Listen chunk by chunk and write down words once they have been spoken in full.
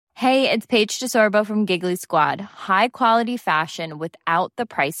Hey, it's Paige DeSorbo from Giggly Squad. High quality fashion without the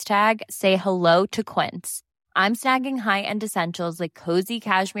price tag. Say hello to Quince. I'm snagging high-end essentials like cozy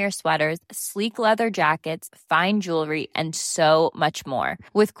cashmere sweaters, sleek leather jackets, fine jewelry, and so much more.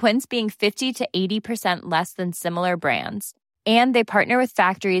 With Quince being 50 to 80% less than similar brands. And they partner with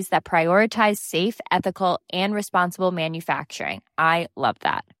factories that prioritize safe, ethical, and responsible manufacturing. I love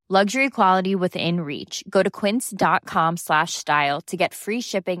that. Luxury quality within reach. Go to quince.com/style to get free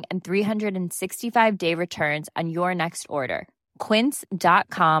shipping and 365-day returns on your next order.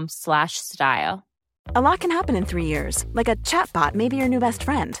 Quince.com/style. A lot can happen in 3 years, like a chatbot may be your new best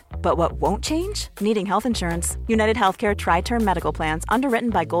friend. But what won't change? Needing health insurance. United Healthcare Tri-Term Medical Plans, underwritten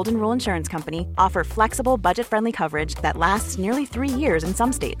by Golden Rule Insurance Company, offer flexible, budget-friendly coverage that lasts nearly 3 years in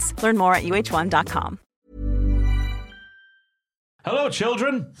some states. Learn more at uh1.com. Hello,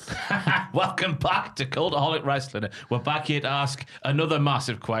 children. Welcome back to Cultaholic Wrestling. We're back here to ask another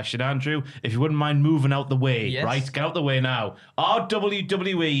massive question, Andrew. If you wouldn't mind moving out the way, Yes. right? Get out the way now. Are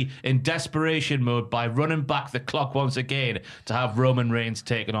WWE in desperation mode by running back the clock once again to have Roman Reigns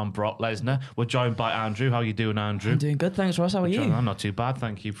taking on Brock Lesnar? We're joined by Andrew. How you doing, Andrew? I'm doing good, thanks, Ross. How are you? I'm not too bad,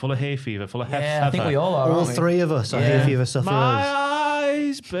 thank you. Full of hay fever, full of Yeah, I think we all are. All aren't we? three of us are hay fever sufferers. My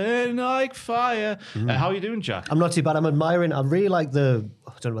eyes burn like fire. How are you doing, Jack? I'm not too bad. I'm admiring. I really like the,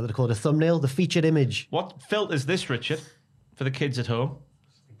 I don't know what they call it, a thumbnail, the featured image. What filter is this, Richard, for the kids at home?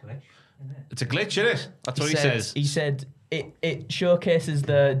 It's a glitch, isn't it? That's what he says. He said it showcases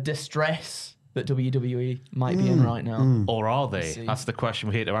the distress that WWE might be in right now. Or are they? see. That's the question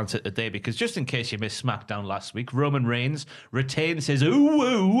we're here to answer today, because just in case you missed SmackDown last week, Roman Reigns retains his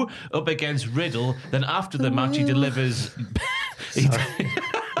ooh-woo up against Riddle. Then after the match, he delivers...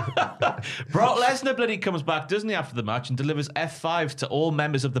 Brock Lesnar bloody comes back, doesn't he, after the match, and delivers F5s to all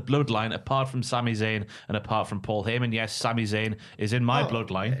members of the bloodline, apart from Sami Zayn and apart from Paul Heyman. Yes, Sami Zayn is in my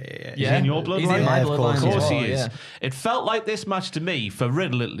bloodline. Is he in your bloodline? He's in my Yeah, of bloodline. course. Of course as he well, is. yeah. It felt like this match to me, for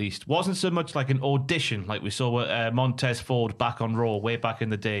Riddle at least, wasn't so much like an audition like we saw with Montez Ford back on Raw way back in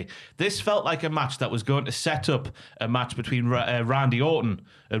the day. This felt like a match that was going to set up a match between Randy Orton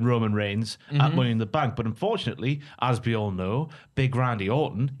and Roman Reigns at Money in the Bank. But unfortunately, as we all know, big Randy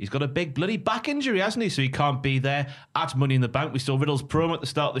Orton, he's got a big bloody back injury, hasn't he? So he can't be there at Money in the Bank. We saw Riddle's promo at the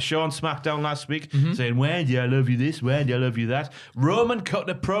start of the show on SmackDown last week saying, Wendy, I love you this, Wendy, I love you that. Roman cut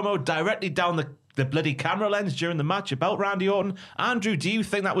a promo directly down the bloody camera lens during the match about Randy Orton. Andrew, do you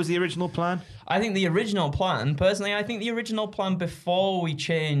think that was the original plan? I think the original plan, personally, I think the original plan before we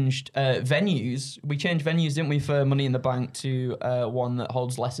changed venues, didn't we, for Money in the Bank to one that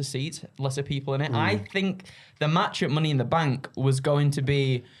holds lesser seats, lesser people in it. I think the match at Money in the Bank was going to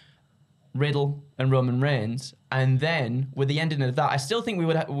be Riddle and Roman Reigns, and then with the ending of that, I still think we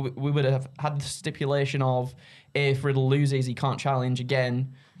would have had the stipulation of if Riddle loses, he can't challenge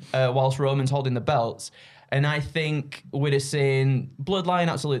again whilst Roman's holding the belts. And I think we'd have seen Bloodline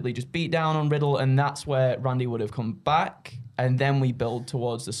absolutely just beat down on Riddle, and that's where Randy would have come back, and then we build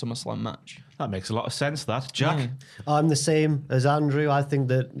towards the SummerSlam match. That makes a lot of sense, that. Jack? I'm the same as Andrew. I think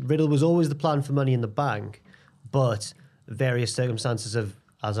that Riddle was always the plan for Money in the Bank, but various circumstances have,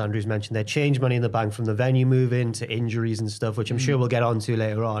 as Andrew's mentioned, they changed Money in the Bank from the venue move-in to injuries and stuff, which I'm sure we'll get onto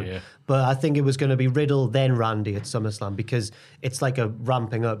later on. Yeah. But I think it was going to be Riddle, then Randy at SummerSlam, because it's like a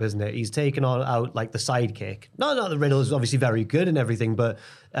ramping up, isn't it? He's taken out like the sidekick. Not that Riddle is obviously very good and everything, but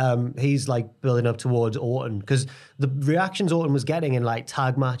he's like building up towards Orton, because the reactions Orton was getting in like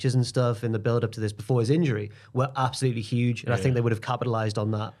tag matches and stuff in the build-up to this before his injury were absolutely huge, and I think they would have capitalized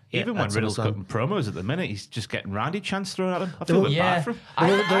on that. Even when at Riddle's SummerSlam. cutting promos at the minute, he's just getting Randy chants thrown at him. I feel a bit bad for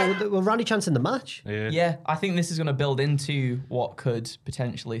him. Well, Randy Chance in the match. Yeah, I think this is going to build into what could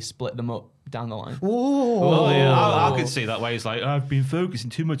potentially split them up down the line. Oh, yeah, I could see that way. He's like, I've been focusing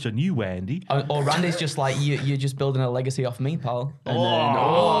too much on you, Wendy. Or Randy's just like, you're just building a legacy off me, pal. And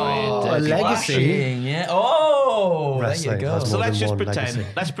a then, legacy? clashing, yeah. Oh, Wrestling there you go. has So more let's than just one pretend.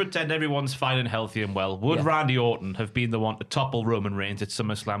 legacy. Let's pretend everyone's fine and healthy and well. Would Yeah. Randy Orton have been the one to topple Roman Reigns at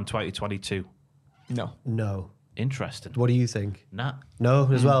SummerSlam 2022? No. No. Interesting. What do you think? Nah. No,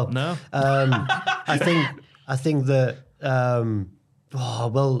 as well. No. I think that.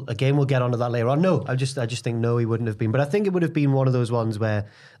 Well, again, we'll get onto that later on. No, I just think no, he wouldn't have been. But I think it would have been one of those ones where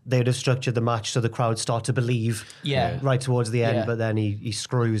they'd have structured the match so the crowd start to believe. Yeah. Right towards the end, Yeah. but then he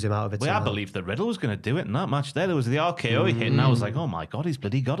screws him out of it. Well, I somehow. believed that Riddle was going to do it in that match there. There was the RKO he hit, and I was like, oh my God, he's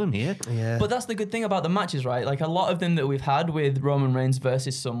bloody got him here. Yeah. But that's the good thing about the matches, right? Like a lot of them that we've had with Roman Reigns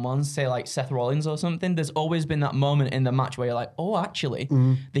versus someone, say like Seth Rollins or something, there's always been that moment in the match where you're like, oh, actually,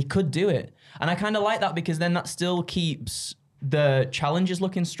 they could do it. And I kind of like that because then that still keeps the challenge is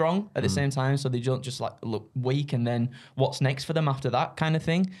looking strong at the same time, so they don't just like look weak and then what's next for them after that kind of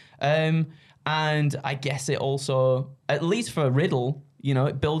thing. And I guess it also, at least for Riddle, you know,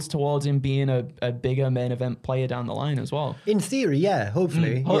 it builds towards him being a bigger main event player down the line as well. In theory, yeah,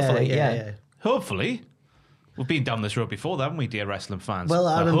 hopefully. Hopefully, yeah. Hopefully. We've been down this road before, haven't we, dear wrestling fans? Well,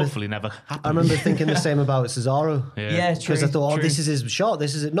 I remember, hopefully never happens. I remember thinking the same about Cesaro. Yeah, true. Because I thought, true. this is his shot.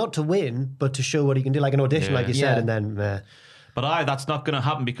 This is it, not to win, but to show what he can do, like an audition, like you said, and then... But that's not going to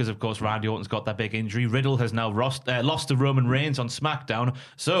happen because, of course, Randy Orton's got that big injury. Riddle has now lost to Roman Reigns on SmackDown.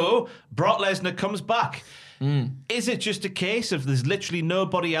 So Brock Lesnar comes back. Is it just a case of there's literally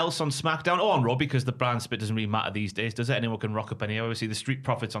nobody else on SmackDown or on Raw, because the brand split doesn't really matter these days, does it? Anyone can rock up anywhere. Obviously, the Street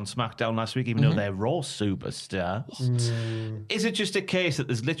Profits on SmackDown last week, even though they're Raw superstars. Is it just a case that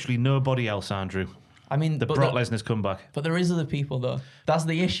there's literally nobody else, Andrew? I mean, Brock Lesnar's comeback. But there is other people, though. That's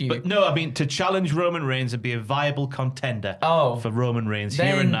the issue. But no, I mean, to challenge Roman Reigns and be a viable contender for Roman Reigns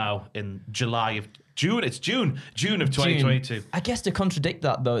here and now in June. It's June of 2022. I guess to contradict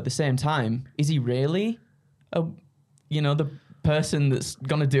that, though, at the same time, is he really, the person that's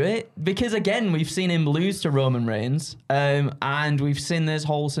going to do it? Because, again, we've seen him lose to Roman Reigns, and we've seen this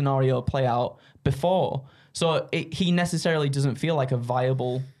whole scenario play out before. So he necessarily doesn't feel like a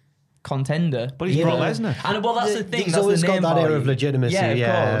viable contender. But he's Brock Lesnar. And well, that's the thing. He's that's always the got name that value. air of legitimacy,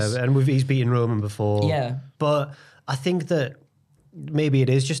 of course. and he's beaten Roman before. Yeah. But I think that maybe it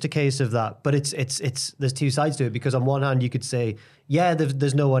is just a case of that. But it's there's two sides to it, because on one hand you could say, yeah,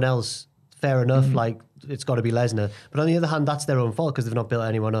 there's no one else. Fair enough, like it's got to be Lesnar. But on the other hand, that's their own fault because they've not built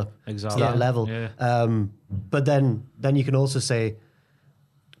anyone up to that level. Yeah. But then you can also say,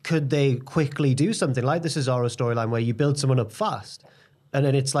 could they quickly do something like the Cesaro storyline where you build someone up fast? And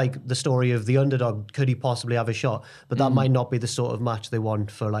then it's like the story of the underdog. Could he possibly have a shot? But that might not be the sort of match they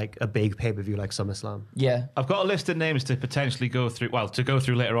want for like a big pay-per-view like SummerSlam. Yeah. I've got a list of names to potentially go through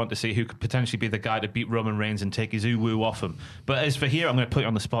later on to see who could potentially be the guy to beat Roman Reigns and take his uwu off him. But as for here, I'm going to put you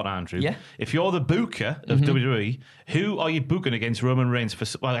on the spot, Andrew. Yeah. If you're the booker of WWE, who are you booking against Roman Reigns for?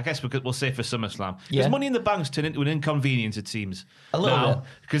 Well, I guess we'll say for SummerSlam. Because Yeah. Money in the Bank's turned into an inconvenience, it seems. A little bit.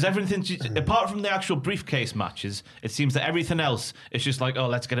 Because everything, apart from the actual briefcase matches, it seems that everything else is just like, oh,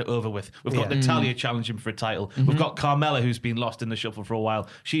 let's get it over with. We've got Natalya challenging for a title. We've got Carmella, who's been lost in the shuffle for a while.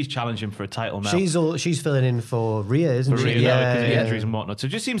 She's challenging for a title now. She's filling in for Rhea, isn't For she? Rhea now because of injuries and whatnot. So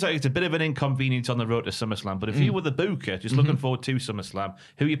it just seems like it's a bit of an inconvenience on the road to SummerSlam. But if you were the booker, just looking forward to SummerSlam,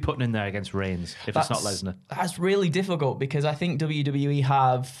 who are you putting in there against Reigns if it's not Lesnar? That's really difficult because I think WWE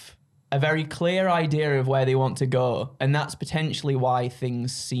have a very clear idea of where they want to go, and that's potentially why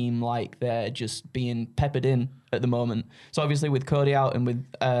things seem like they're just being peppered in at the moment. So obviously with Cody out and with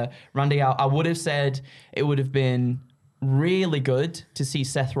Randy out, I would have said it would have been really good to see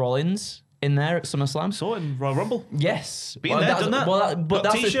Seth Rollins in there at SummerSlam. So in Royal Rumble. Yes. Been there, done that. But Got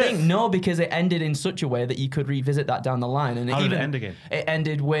that's the t-shirt. thing. No, because it ended in such a way that you could revisit that down the line. And How did it end again? It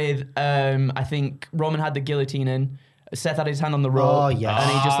ended with, I think Roman had the guillotine in, Seth had his hand on the rope, yes.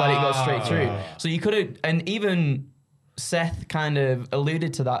 and he just let it go straight through. So you could have, and even Seth kind of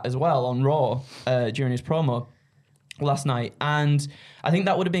alluded to that as well on Raw during his promo last night. And I think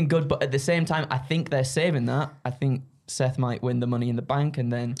that would have been good, but at the same time, I think they're saving that. I think Seth might win the Money in the Bank,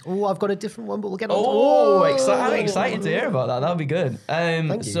 and then... Oh, I've got a different one, but we'll get on Oh, I'm excited to hear about that. That would be good.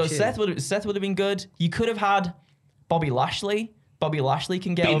 Thank you, So cheers. Seth would have been good. You could have had Bobby Lashley. Bobby Lashley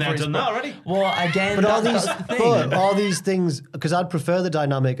can get Been over there, his... done that already. Well, again, But are that's the thing. all these things, because I'd prefer the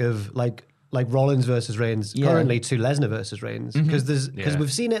dynamic of like Rollins versus Reigns currently to Lesnar versus Reigns, because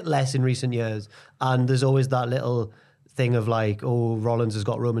we've seen it less in recent years, and there's always that little thing of like, oh, Rollins has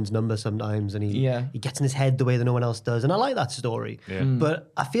got Roman's number sometimes, and he gets in his head the way that no one else does, and I like that story.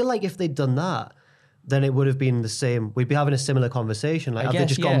 But I feel like if they'd done that, then it would have been the same. We'd be having a similar conversation. Like, have they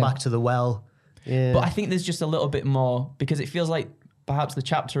just gone back to the well? Yeah. But I think there's just a little bit more, because it feels like perhaps the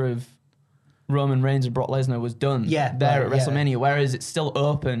chapter of Roman Reigns and Brock Lesnar was done at WrestleMania, whereas it's still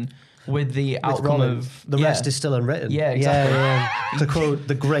open with the outcome Rollins. of... The rest is still unwritten. Yeah, exactly. Yeah. To quote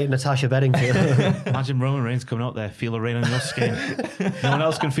the great Natasha Bedingfield. Imagine Roman Reigns coming out there, feel the rain on your skin. No one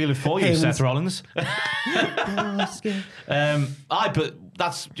else can feel it for you, Seth Rollins. But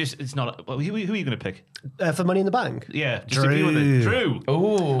that's just, it's not... Well, who are you going to pick? For Money in the Bank? Yeah, just agree with it. Drew.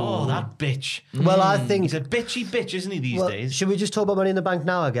 Oh, that bitch. Well, I think... He's a bitchy bitch, isn't he, these days? Should we just talk about Money in the Bank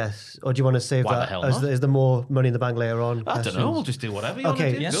now, I guess? Or do you want to save Why the that hell as not? the more Money in the Bank later on? I don't know, we'll just do whatever you want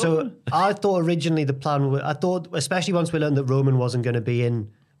to do. Go. So I thought originally the plan was... I thought, especially once we learned that Roman wasn't going to be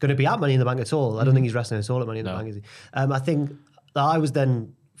at Money in the Bank at all. I don't think he's wrestling at all at Money in the Bank, is he? I think I was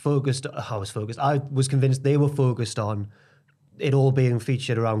then focused... I was convinced they were focused on it all being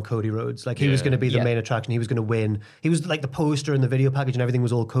featured around Cody Rhodes. Like he was going to be the main attraction. He was going to win. He was like the poster and the video package and everything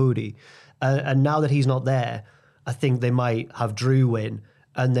was all Cody. And now that he's not there, I think they might have Drew win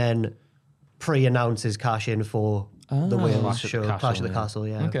and then pre-announce his cash in for the Wales show, Clash at the Castle.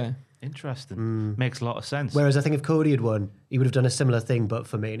 Yeah. Okay. Interesting. Makes a lot of sense. Whereas I think if Cody had won, he would have done a similar thing, but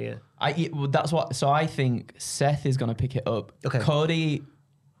for Mania. So I think Seth is going to pick it up. Okay. Cody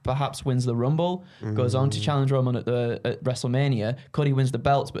perhaps wins the Rumble, goes on to challenge Roman at WrestleMania. Cody wins the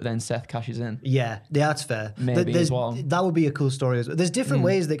belts, but then Seth cashes in. Yeah, that's fair. Maybe as well. That would be a cool story as well. There's different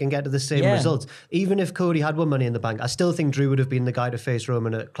ways they can get to the same results. Even if Cody had won Money in the Bank, I still think Drew would have been the guy to face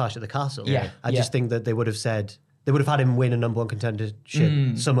Roman at Clash at the Castle. I just think that they would have said... They would have had him win a number one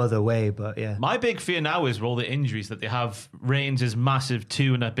contendership some other way, but yeah. My big fear now is with all the injuries that they have. Reigns' massive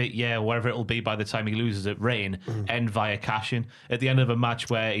 2.5 year, whatever it'll be by the time he loses at Reign, end via cash-in at the end of a match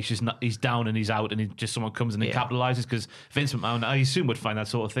where he's down and he's out, and someone comes in and capitalizes because Vince McMahon, I assume, would find that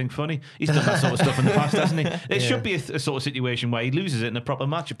sort of thing funny. He's done that sort of stuff in the past, hasn't he? It should be a sort of situation where he loses it in a proper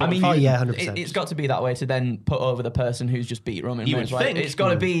match. I mean, 100%. It's got to be that way to then put over the person who's just beat Roman Reigns. Right? Think. It's got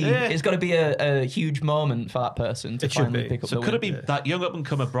to be. It's got to be a huge moment for that person to finally pick up the win. So could it be that young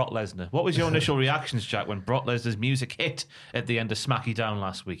up-and-comer Brock Lesnar? What was your initial reactions, Jack, when Brock Lesnar's music hit at the end of Smacky Down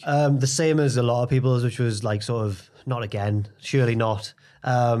last week? The same as a lot of people's, which was like sort of, not again, surely not.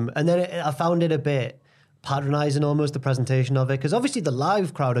 And then I found it a bit patronising almost, the presentation of it, because obviously the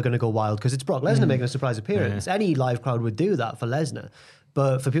live crowd are going to go wild because it's Brock Lesnar making a surprise appearance. Any live crowd would do that for Lesnar.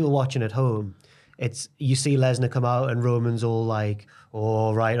 But for people watching at home, you see Lesnar come out and Roman's all like,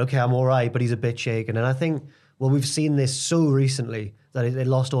 oh, right, okay, I'm all right, but he's a bit shaken. And I think... Well, we've seen this so recently that it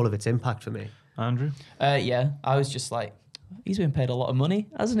lost all of its impact for me. Andrew? I was just like, he's been paid a lot of money,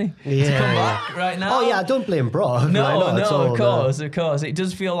 hasn't he? To come back right now. Oh, yeah, don't blame Brock. No, of course. It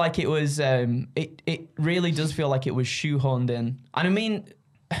does feel like it was, it really does feel like it was shoehorned in. And I mean,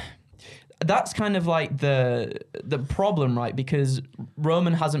 that's kind of like the problem, right? Because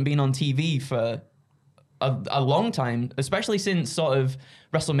Roman hasn't been on TV for a long time, especially since sort of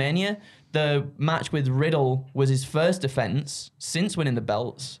WrestleMania. The match with Riddle was his first defense since winning the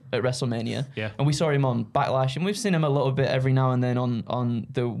belts at WrestleMania. Yeah. And we saw him on Backlash, and we've seen him a little bit every now and then on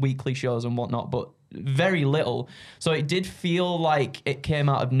the weekly shows and whatnot, but very little. So it did feel like it came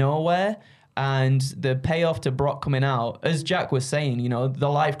out of nowhere. And the payoff to Brock coming out, as Jack was saying, the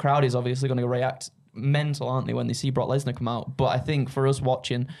live crowd is obviously going to react mental, aren't they, when they see Brock Lesnar come out? But I think for us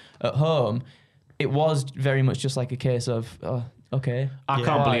watching at home, it was very much just like a case of... okay. I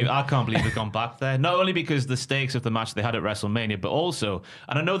can't believe we've gone back there. Not only because the stakes of the match they had at WrestleMania, but also,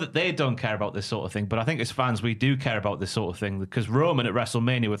 and I know that they don't care about this sort of thing, but I think as fans we do care about this sort of thing because Roman at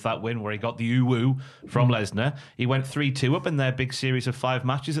WrestleMania with that win where he got the oo-woo from Lesnar, he went 3-2 up in their big series of 5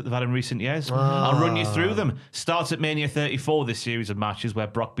 matches that they've had in recent years. I'll run you through them. Starts at Mania 34, this series of matches where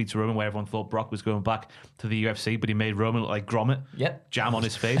Brock beats Roman, where everyone thought Brock was going back to the UFC, but he made Roman look like Gromit. Yep. Jam on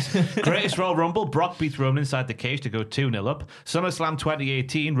his face. Greatest Royal Rumble, Brock beats Roman inside the cage to go 2-0 up. SummerSlam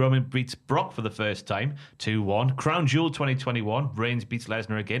 2018, Roman beats Brock for the first time, 2-1. Crown Jewel 2021, Reigns beats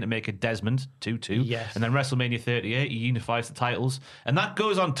Lesnar again to make it Desmond, 2-2. Yes. And then WrestleMania 38, he unifies the titles. And that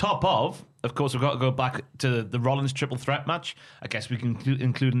goes on top of course, we've got to go back to the Rollins triple threat match. I guess we can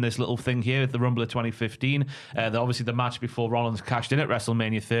include in this little thing here at the Rumble of 2015. Obviously, the match before Rollins cashed in at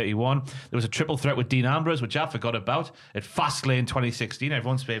WrestleMania 31. There was a triple threat with Dean Ambrose, which I forgot about, at Fastlane 2016,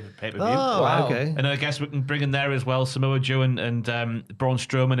 everyone's favourite pay-per-view. Oh, wow. Okay. And I guess we can bring in there as well Samoa Joe and Braun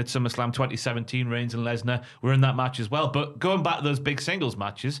Strowman at SummerSlam 2017, Reigns and Lesnar were in that match as well. But going back to those big singles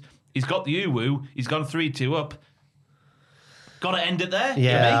matches, he's got the uwu, he's gone 3-2 up. Got to end it there.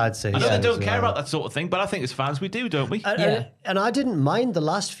 Yeah, I'd say. I know they don't care about that sort of thing, but I think as fans we do, don't we? And I didn't mind the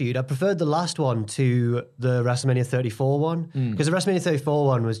last feud. I preferred the last one to the WrestleMania 34 one because the WrestleMania 34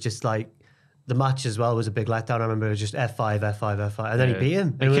 one was just like the match as well was a big letdown. I remember it was just F5, and then he beat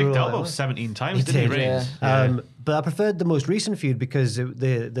him. He kicked out about 17 times, didn't he, Reigns? But I preferred the most recent feud because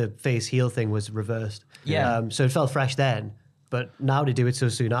the face heel thing was reversed. Yeah. So it felt fresh then. But now to do it so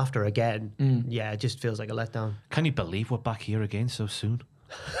soon after again, it just feels like a letdown. Can you believe we're back here again so soon?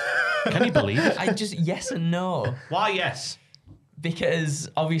 Can you believe it? I just, yes and no. Why yes? Because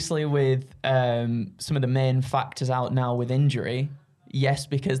obviously with some of the main factors out now with injury, yes,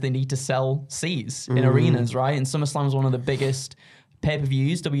 because they need to sell seats in arenas, right? And SummerSlam is one of the biggest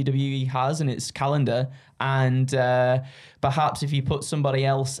pay-per-views WWE has in its calendar. And perhaps if you put somebody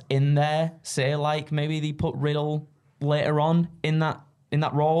else in there, say like maybe they put Riddle later on in that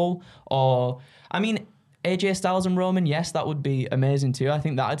role, or I mean AJ Styles and Roman, yes, that would be amazing too. I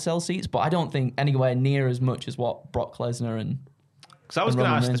think that'd sell seats, but I don't think anywhere near as much as what Brock Lesnar and Because I was going to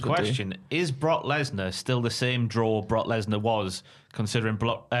Roman ask Reigns the would do. question, is Brock Lesnar still the same draw Brock Lesnar was, considering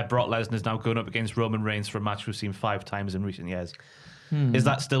Brock Lesnar's now going up against Roman Reigns for a match we've seen 5 times in recent years? Is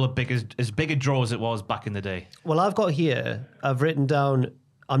that still as big a draw as it was back in the day? Well, I've written down,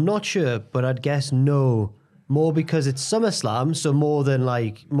 I'm not sure, but I'd guess no. More because it's SummerSlam, so more than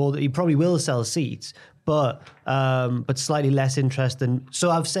he probably will sell seats, but slightly less interest than. So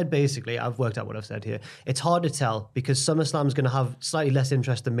I've said basically, I've worked out what I've said here. It's hard to tell because SummerSlam's going to have slightly less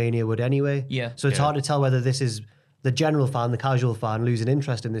interest than Mania would anyway. Yeah. So it's hard to tell whether this is the general fan, the casual fan, losing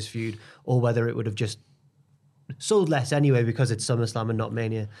interest in this feud, or whether it would have just sold less anyway because it's SummerSlam and not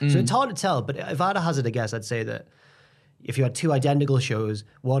Mania. So it's hard to tell. But if I had to hazard a guess, I'd say that if you had 2 identical shows,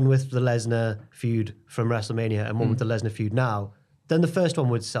 one with the Lesnar feud from WrestleMania and one with the Lesnar feud now, then the first one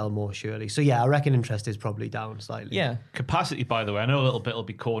would sell more surely. So yeah, I reckon interest is probably down slightly. Yeah. Capacity, by the way, I know a little bit will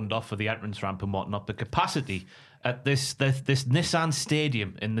be cordoned off for the entrance ramp and whatnot, but capacity at this Nissan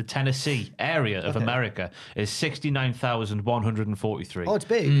Stadium in the Tennessee area of America is 69,143. Oh, it's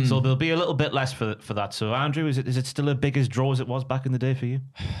big. So there'll be a little bit less for that. So Andrew, is it still as big as draw as it was back in the day for you?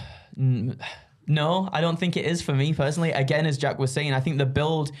 No, I don't think it is for me personally. Again, as Jack was saying, I think the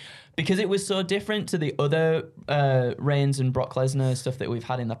build, because it was so different to the other Reigns and Brock Lesnar stuff that we've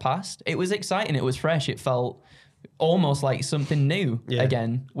had in the past, it was exciting, it was fresh, it felt almost like something new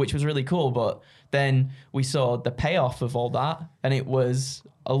again, which was really cool. But then we saw the payoff of all that, and it was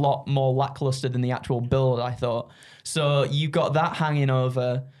a lot more lackluster than the actual build, I thought. So you got that hanging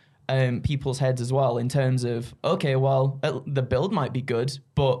over people's heads as well in terms of, okay, well, the build might be good,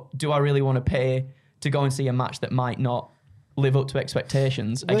 but do I really want to pay to go and see a match that might not live up to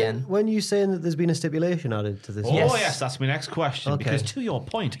expectations again? When you're saying that there's been a stipulation added to this, Oh, yes, that's my next question. Okay. Because to your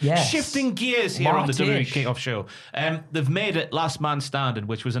point, Yes. shifting gears here on the WWE Martish. Kickoff Show, they've made it Last Man Standing,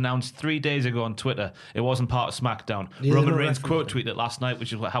 which was announced 3 days ago on Twitter. It wasn't part of SmackDown. Yeah, Roman no Reigns reference quote to tweeted it last night,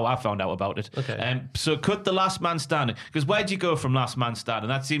 which is how I found out about it. Okay. So cut the Last Man Standing. Because where do you go from Last Man Standing?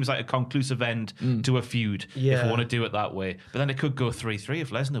 That seems like a conclusive end to a feud, if Yeah. you want to do it that way. But then it could go 3-3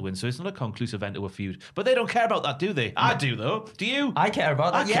 if Lesnar wins, so it's not a conclusive end to a feud. But they don't care about that, do they? I do, though. Do you? I care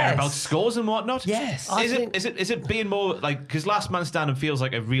about I that, care yes. about scores and whatnot. Yes. Is it being more like, because Last Man Standing feels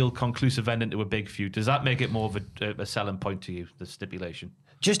like a real conclusive ending to a big feud? Does that make it more of a selling point to you, the stipulation?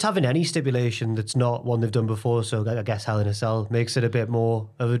 just having any stipulation that's not one they've done before, so I guess Hell in a Cell makes it a bit more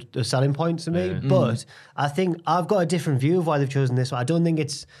of a selling point to me. But I think I've got a different view of why they've chosen this one. I don't think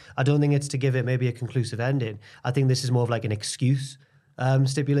it's to give it maybe a conclusive ending. I think this is more of like an excuse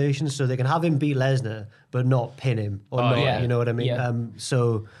stipulation, so they can have him beat Lesnar but not pin him or not. yeah. You know what I mean? Yeah.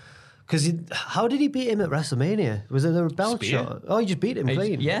 Because how did he beat him at WrestleMania? Was it a belt Spear. shot? Oh, he just beat him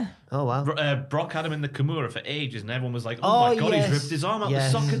clean. Yeah. Oh, wow. Brock had him in the Kimura for ages, and everyone was like, "Oh my god, yes. he's ripped his arm out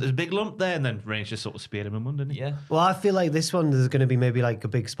Yes. the socket. There's a big lump there." And then Reigns just sort of speared him in one, didn't he? Yeah. Well, I feel like this one there's going to be maybe like a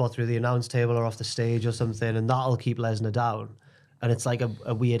big spot through the announce table or off the stage or something, and that'll keep Lesnar down. And it's like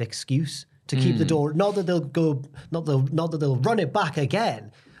a weird excuse to keep the door. Not that they'll run it back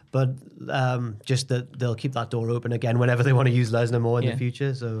again, but just that they'll keep that door open again whenever they want to use Lesnar more in Yeah. the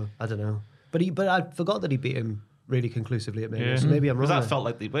future. So I don't know. But I forgot that he beat him really conclusively at Mania. So maybe I'm wrong. Because that there. felt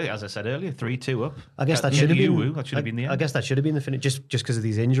like as I said earlier, 3-2 up. I guess that At should have been. Woo-woo, that should have been the end. I guess that should have been the finish, just because of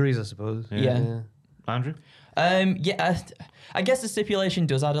these injuries, I suppose. Yeah. Andrew. I guess the stipulation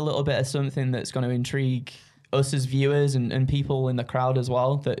does add a little bit of something that's going to intrigue us as viewers and people in the crowd as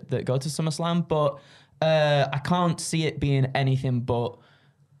well that go to SummerSlam. But I can't see it being anything but,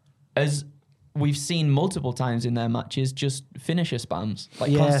 as we've seen multiple times in their matches, just finisher spams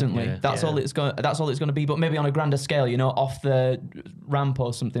constantly. Yeah. That's all it's going. That's all it's going to be. But maybe on a grander scale, off the ramp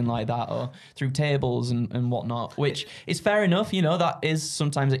or something like that, or through tables and whatnot. Which is fair enough. That is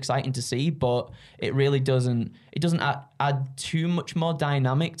sometimes exciting to see, but it really doesn't. It doesn't add too much more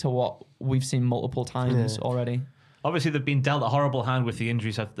dynamic to what we've seen multiple times already. Obviously, they've been dealt a horrible hand with the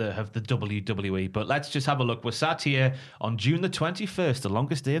injuries of the WWE, but let's just have a look. We're sat here on June the 21st, the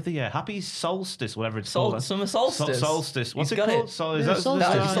longest day of the year. Happy solstice, whatever it's called. Summer solstice. Solstice. What's He's it got called? it.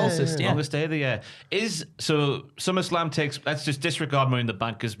 Solstice, yeah. Longest day of the year. SummerSlam takes, let's just disregard Money in the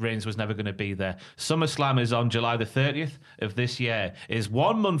Bank because Reigns was never going to be there. SummerSlam is on July the 30th of this year. Is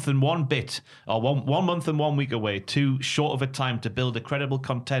 1 month and 1 bit, or one month and 1 week away, too short of a time to build a credible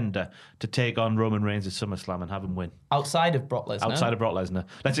contender to take on Roman Reigns at SummerSlam and have him win. Outside of Brock Lesnar. Outside of Brock Lesnar.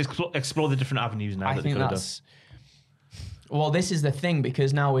 Let's explore the different avenues now I that they think could have done. that's. Well, this is the thing,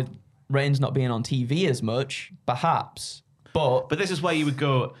 because now with Reigns not being on TV as much, perhaps, but But this is where you would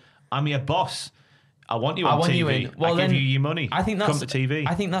go, I'm your boss. I want you on TV. Well, I then give you your money. I think that's Come to TV.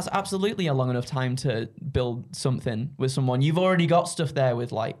 I think that's absolutely a long enough time to build something with someone. You've already got stuff there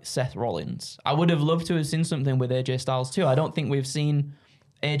with like Seth Rollins. I would have loved to have seen something with AJ Styles too. I don't think we've seen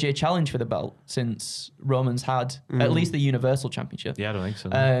AJ challenge for the belt since Roman's had at least the Universal Championship. Yeah, I don't think so.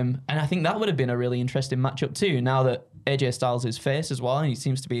 And I think that would have been a really interesting matchup too. Now that AJ Styles is face as well, and he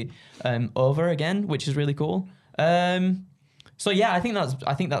seems to be over again, which is really cool. So yeah, I think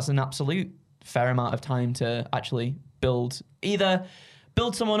that's an absolute fair amount of time to actually build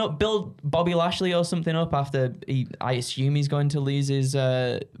someone up, build Bobby Lashley or something up after I assume he's going to lose his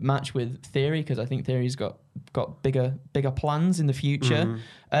match with Theory, because I think Theory's got bigger plans in the future.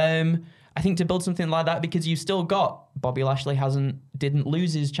 I think to build something like that, because you've still got Bobby Lashley didn't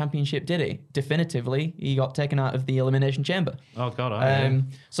lose his championship, did he? Definitively, he got taken out of the Elimination Chamber. Oh God!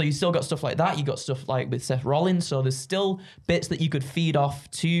 So you still got stuff like that. You got stuff like with Seth Rollins. So there's still bits that you could feed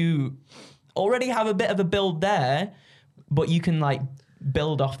off to already have a bit of a build there, but you can like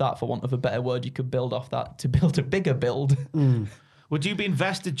build off that, for want of a better word. You could build off that to build a bigger build. Would you be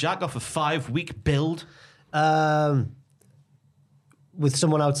invested, Jack, off a 5-week build? With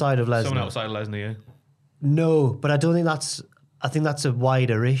someone outside of Lesnar. Someone outside of Lesnar, yeah. No, but I don't think I think that's a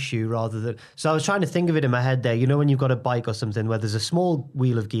wider issue rather than... So I was trying to think of it in my head there. You know when you've got a bike or something where there's a small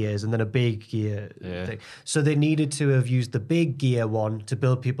wheel of gears and then a big gear thing. So they needed to have used the big gear one to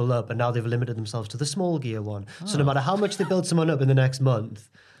build people up, and now they've limited themselves to the small gear one. So no matter how much they build someone up in the next month,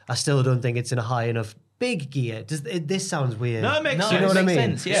 I still don't think it's in a high enough big gear. This sounds weird. No, it makes sense. You know what I mean?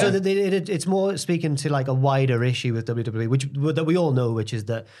 Sense, yeah. So that it's more speaking to like a wider issue with WWE, that we all know, which is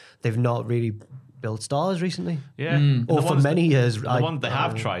that they've not really built stars recently. Yeah. Or for many years. The one they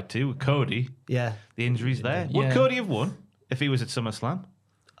have tried to, Cody. Yeah. The injuries there. Would Cody have won if he was at SummerSlam?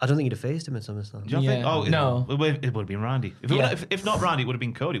 I don't think he'd have faced him at SummerSlam. Do you think? Oh, no. It would have been Randy. If not Randy, it would have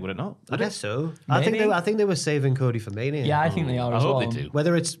been Cody, would it not? I guess so. Maybe. I think they were saving Cody for Mania. Yeah, I think they are I as well. hope they do.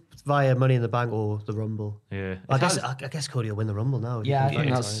 Whether it's via Money in the Bank or the Rumble. Yeah. I guess Cody will win the Rumble now. Yeah, I He think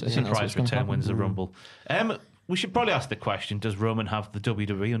can that's- fight. I think Surprise what's gonna return happen. wins the Rumble. We should probably ask the question, does Roman have the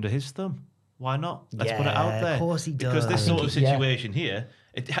WWE under his thumb? Why not? Let's put it Yeah, out there. of course he Because does. this sort of Yeah. situation here,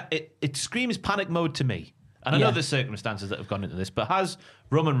 it screams panic mode to me. And I know there's circumstances that have gone into this, but has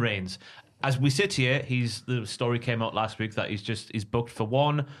Roman Reigns, as we sit here, the story came out last week that he's booked for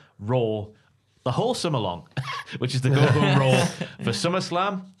one Raw the whole summer long, which is the go-home Raw for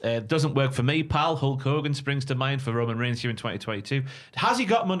SummerSlam. Doesn't work for me, pal. Hulk Hogan springs to mind for Roman Reigns here in 2022. Has he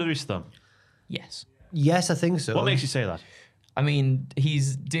got him under his thumb? Yes. Yes, I think so. What makes you say that? I mean,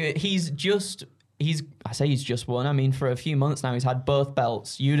 he's just won. I mean, for a few months now, he's had both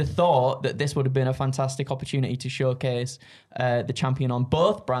belts. You'd have thought that this would have been a fantastic opportunity to showcase the champion on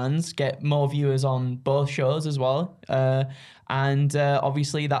both brands, get more viewers on both shows as well. And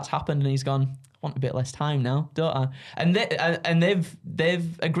obviously that's happened, and he's gone, I want a bit less time now, don't I? And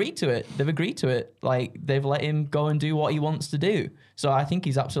they've agreed to it. They've agreed to it. Like, they've let him go and do what he wants to do. So I think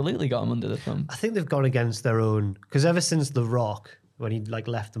he's absolutely got him under the thumb. I think they've gone against their own, because ever since The Rock, when he like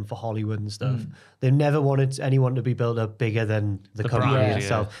left them for Hollywood and stuff, they've never wanted anyone to be built up bigger than the company brand,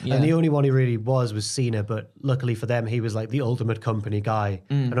 itself. yeah. And the only one he really was Cena, but luckily for them, he was like the ultimate company guy.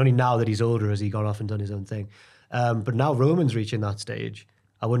 And only now that he's older has he gone off and done his own thing. But now Roman's reaching that stage.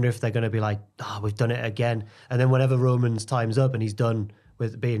 I wonder if they're going to be like, we've done it again. And then whenever Roman's time's up and he's done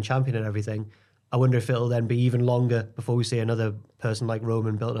with being champion and everything, I wonder if it'll then be even longer before we see another person like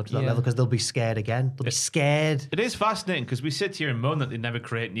Roman built up to that level, because they'll be scared again. They'll be scared. It is fascinating because we sit here and moan that they never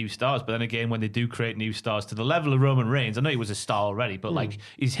create new stars, but then again, when they do create new stars to the level of Roman Reigns, I know he was a star already, but like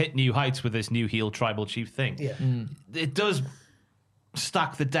he's hit new heights with this new heel tribal chief thing. Yeah. It does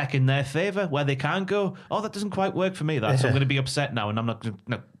stack the deck in their favor where they can go, that doesn't quite work for me. So I'm going to be upset now, and I'm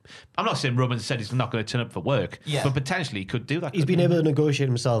not saying Roman said he's not going to turn up for work, but potentially he could do that. He's been able to negotiate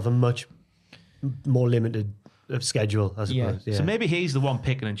himself a much more limited schedule, I suppose. Yeah. So maybe he's the one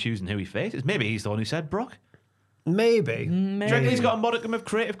picking and choosing who he faces. Maybe he's the one who said Brock. Maybe. Do you reckon he's got a modicum of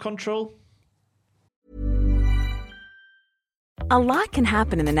creative control? A lot can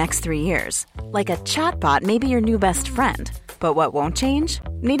happen in the next 3 years. Like a chatbot may be your new best friend. But what won't change?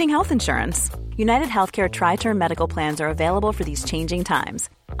 Needing health insurance. United Healthcare Tri-Term Medical Plans are available for these changing times.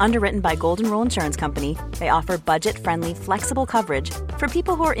 Underwritten by Golden Rule Insurance Company, they offer budget-friendly, flexible coverage for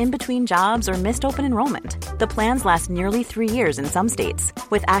people who are in between jobs or missed open enrollment. The plans last nearly 3 years in some states,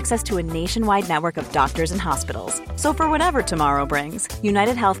 with access to a nationwide network of doctors and hospitals. So for whatever tomorrow brings,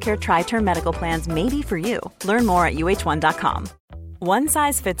 United Healthcare Tri-Term Medical Plans may be for you. Learn more at uh1.com. One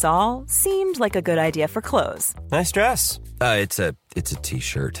size fits all seemed like a good idea for clothes. Nice dress. It's a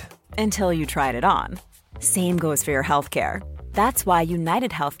t-shirt. Until you tried it on. Same goes for your healthcare. That's why United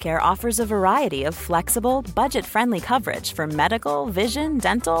Healthcare offers a variety of flexible, budget-friendly coverage for medical, vision,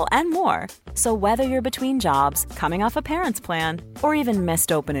 dental, and more. So whether you're between jobs, coming off a parent's plan, or even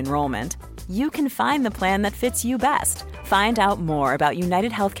missed open enrollment, you can find the plan that fits you best. Find out more about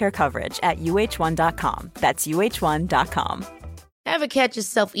United Healthcare coverage at uh1.com. That's uh1.com. Ever catch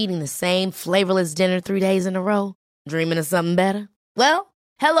yourself eating the same flavorless dinner 3 days in a row? Dreaming of something better? Well,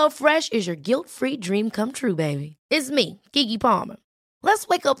 HelloFresh is your guilt-free dream come true, baby. It's me, Keke Palmer. Let's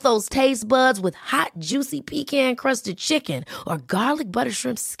wake up those taste buds with hot, juicy pecan-crusted chicken or garlic butter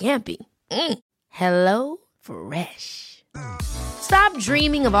shrimp scampi. Hello Fresh. Stop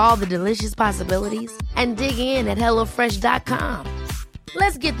dreaming of all the delicious possibilities and dig in at HelloFresh.com.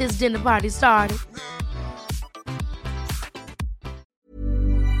 Let's get this dinner party started.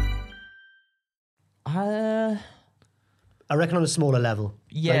 I reckon on a smaller level.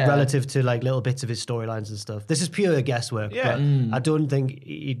 Yeah. Like relative to like little bits of his storylines and stuff. This is pure guesswork. Yeah. But I don't think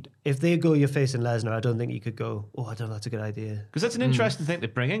if they go you're facing Lesnar, I don't think you could go, oh, I don't know, that's a good idea. Because that's an interesting thing to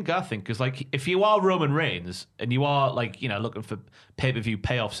bring in, I think. Because like, if you are Roman Reigns and you are like, you know, looking for pay-per-view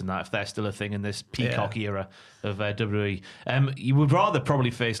payoffs and that, if they're still a thing in this Peacock era of WWE, you would rather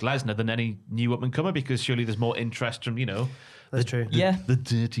probably face Lesnar than any new up-and-comer because surely there's more interest from, you know, That's true. the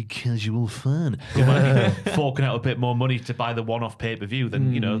dirty casual fan. You might be forking out a bit more money to buy the one-off pay-per-view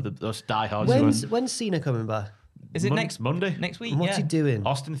than, you know, those diehards. When's Cena coming back? Is it next Monday? Next week? And what's he doing?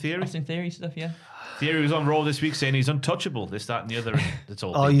 Austin Theory. Austin Theory stuff, yeah. Theory was on Raw this week saying he's untouchable, this, that, and the other. It's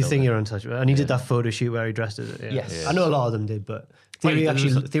all Oh, big you though, think but- you're untouchable? And he did that photo shoot where he dressed as it. Yeah. Yes. I know a lot of them did, but Theory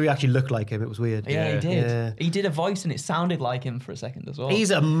actually looked like him. It was weird. Yeah, he did. Yeah. He did a voice and it sounded like him for a second as well.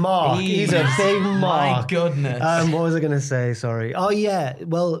 He's a mark. He's a big mark. My goodness. What was I going to say? Sorry. Oh, yeah.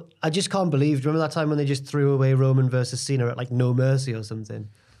 Well, I just can't believe. Remember that time when they just threw away Roman versus Cena at like No Mercy or something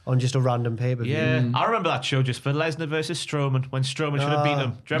on just a random pay-per-view? Yeah, I remember that show just for Lesnar versus Strowman when Strowman should have beaten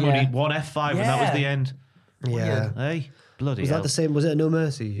him. Do you remember when he won F5 and that was the end? Yeah. Hey, bloody Was hell. that the same? Was it a No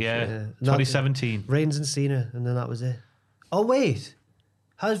Mercy? Yeah, And 2017. Reigns and Cena, and then that was it. Oh, wait.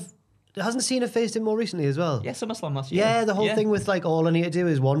 Hasn't Cena faced him more recently as well? Yeah, SummerSlam last year. Yeah, the whole thing with like all I need to do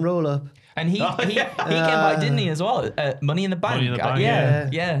is one roll up. And he came back, didn't he, as well? Money in the Bank. Money in the Bank, yeah.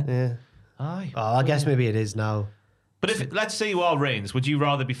 Yeah. Aye. Oh, I guess maybe it is now. But if let's say you are Reigns, would you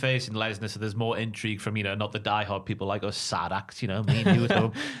rather be facing Lesnar so there's more intrigue from, you know, not the diehard people like us sad acts, you know, me and you at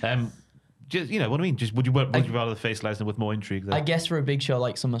home. Just, you know what I mean? Just would you rather face Lesnar with more intrigue? Though? I guess for a big show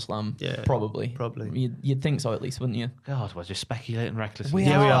like SummerSlam, probably. You'd think so at least, wouldn't you? God, we're just speculating recklessly. We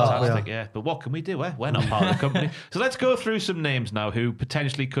are. Fantastic, yeah. But what can we do? We're not part of the company. So let's go through some names now who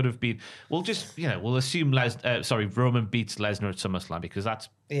potentially could have been. We'll just, you know, we'll assume Roman beats Lesnar at SummerSlam because that's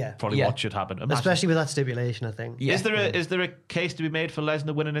probably what should happen. Especially with that stipulation, I think. Yeah. Is there a case to be made for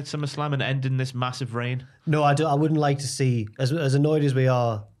Lesnar winning at SummerSlam and ending this massive reign? No, I wouldn't like to see, as annoyed as we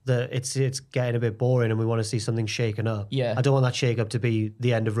are, that it's getting a bit boring and we want to see something shaken up. Yeah. I don't want that shake up to be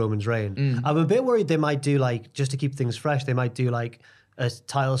the end of Roman's reign. I'm a bit worried they might do like, just to keep things fresh, they might do like a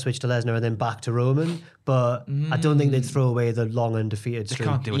title switch to Lesnar and then back to Roman. But I don't think they'd throw away the long undefeated They streak.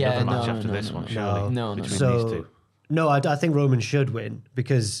 can't do another match after this one, surely. No. Between these So, two. no, I think Roman should win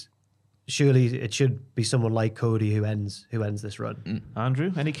because surely it should be someone like Cody who ends this run.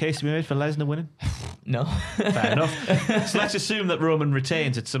 Andrew, any case to be made for Lesnar winning? No. Fair enough. So let's assume that Roman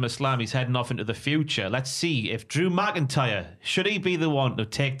retains at SummerSlam. He's heading off into the future. Let's see if Drew McIntyre, should he be the one to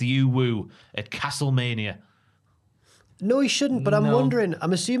take the U-Woo at Castlemania? No, he shouldn't. But I'm wondering.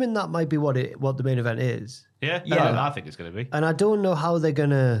 I'm assuming that might be what the main event is. Yeah, Yeah. I think it's going to be. And I don't know how are they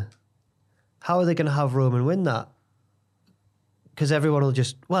gonna have Roman win that? Because everyone will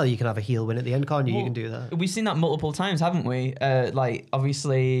just, well, you can have a heel win at the end, can't you? You can do that. We've seen that multiple times, haven't we? Like,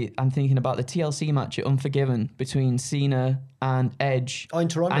 obviously, I'm thinking about the TLC match at Unforgiven between Cena and Edge. Oh, in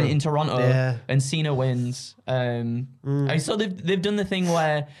Toronto. And in Toronto. Yeah. And Cena wins. And so they've done the thing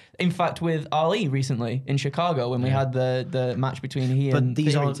where, in fact, with Ali recently in Chicago, when we had the match between he But and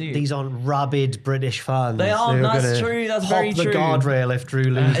these Theory aren't too. these aren't rabid British fans. They aren't, who are that's gonna true, that's hop very the true. guardrail if Drew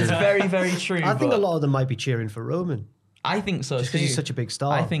loses. It's very, very true. I think but a lot of them might be cheering for Roman. I think so Just too. because he's such a big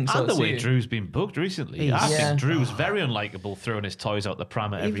star. I think so And the way too. Drew's been booked recently. He's- I Yeah. think Drew's very unlikable throwing his toys out the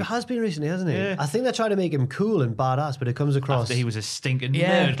pram at He every... has been recently, hasn't he? Yeah. I think they're trying to make him cool and badass, but it comes across. After he was a stinking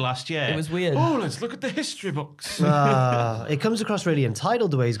Yeah. nerd last year. It was weird. Oh, let's look at the history books. It comes across really entitled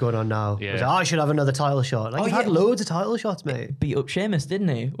the way he's going on now. Yeah. He's like, I should have another title shot. Like, Oh, you've had yeah. loads of title shots, mate. Beat up Sheamus, didn't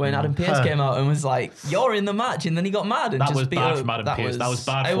he? When Adam Pearce came out and was like, "You're in the match," and then he got mad and That just was beat bad up. from Adam Pearce. That was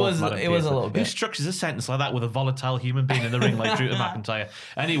bad It from was. Adam It was Pearce. a little Who bit. structures a sentence like that with a volatile human being in the ring like Drew McIntyre?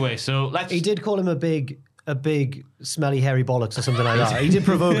 Anyway, so let's... He did call him a big, smelly, hairy bollocks or something like that. He did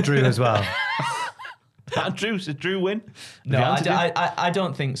provoke Drew as well. Andrew's a Drew win? No, Have you answered it? I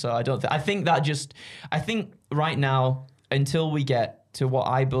don't think so. I think right now, until we get to what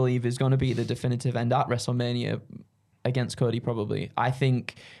I believe is going to be the definitive end at WrestleMania against Cody, probably, I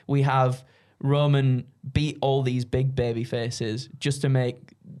think we have Roman beat all these big baby faces just to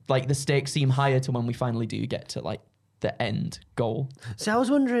make like the stakes seem higher to when we finally do get to like the end goal. So I was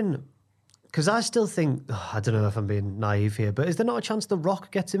wondering, because I still think, I don't know if I'm being naive here, but is there not a chance The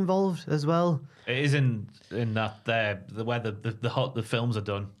Rock gets involved as well? It is in that there where the films are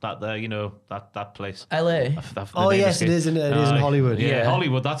done. That there, that place. LA. Oh yes, it is in Hollywood. Yeah,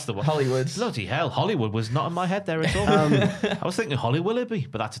 Hollywood. That's the one. Hollywood. Bloody hell, Hollywood was not in my head there at all. I was thinking Holly Willoughby,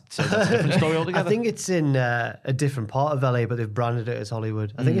 but that's a different story altogether. I think it's in a different part of LA, but they've branded it as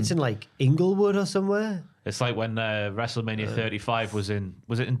Hollywood. I think it's in like Inglewood or somewhere. It's like when WrestleMania 35 was it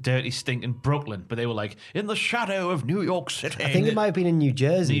in dirty, stinking Brooklyn? But they were like, in the shadow of New York City. I think it might have been in New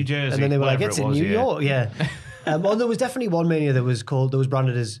Jersey. New Jersey, And then they were like, whatever it's it in was, New yeah. York. Yeah. Well, there was definitely one Mania that was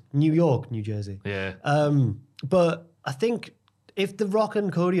branded as New York, New Jersey. Yeah. But I think if The Rock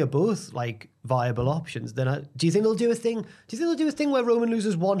and Cody are both like viable options, then do you think they'll do a thing? Do you think they'll do a thing where Roman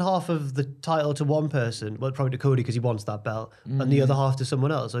loses one half of the title to one person, well, probably to Cody because he wants that belt, and the other half to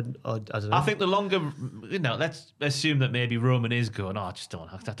someone else? Or I don't know. I think the longer, let's assume that maybe Roman is going, I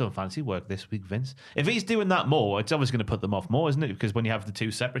don't fancy work this week, Vince. If he's doing that more, it's always going to put them off more, isn't it? Because when you have the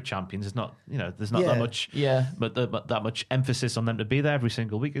two separate champions, it's not, there's not that much, but that much emphasis on them to be there every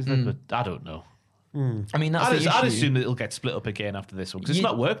single week, is there? But I don't know. I mean, that's the issue. I'd assume that it'll get split up again after this one because it's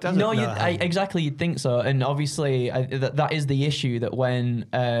not worked, has it? No, exactly. You'd think so, and obviously that is the issue. That when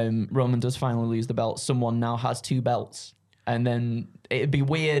Roman does finally lose the belt, someone now has two belts, and then it'd be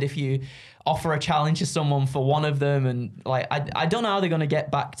weird if you offer a challenge to someone for one of them, and like I don't know how they're going to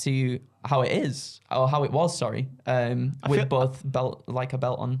get back to how it is or how it was. Sorry, with both belt like a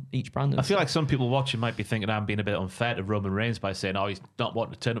belt on each brand. I feel like some people watching might be thinking I'm being a bit unfair to Roman Reigns by saying, he's not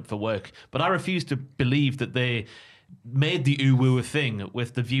wanting to turn up for work. But I refuse to believe that they made the uwu a thing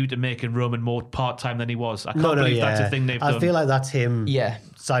with the view to making Roman more part-time than he was. I can't believe that's a thing they've done. I feel like that's him Yeah.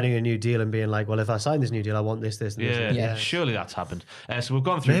 signing a new deal and being like, well, if I sign this new deal, I want this, and this. Yeah, surely that's happened. So we've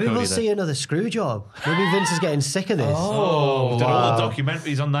gone through Maybe Cody we'll there. see another screw job. Maybe Vince is getting sick of this. We've done all the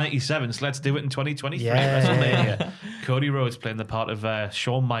documentaries on 97, so let's do it in 2023. Yeah. WrestleMania. Cody Rhodes playing the part of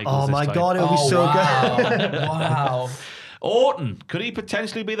Shawn Michaels. Oh my this time. God, it would be so good. Wow. Orton, could he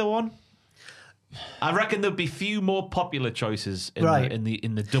potentially be the one? I reckon there'd be few more popular choices in the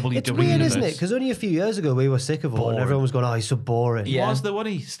WWE It's weird, universe. isn't it? Because only a few years ago we were sick of Orton. Everyone was going, he's so boring. Yeah. Was there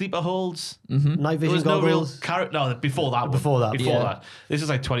one? Sleeper holds. Night There vision was no real goggles. character. No, before that. Before that. Before Yeah. that. This is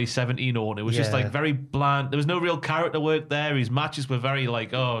like 2017 Orton. It was just Yeah. like very bland. There was no real character work there. His matches were very like,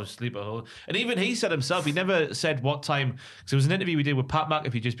 sleeper hold. And even he said himself, he never said what time. Because there was an interview we did with Pat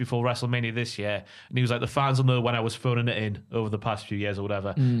McAfee just before WrestleMania this year. And he was like, the fans will know when I was phoning it in over the past few years or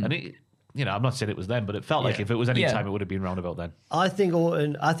whatever. And it, I'm not saying it was then, but it felt like if it was any time, it would have been roundabout then. I think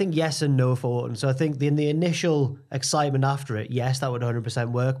yes and no for Orton. So I think in the initial excitement after it, yes, that would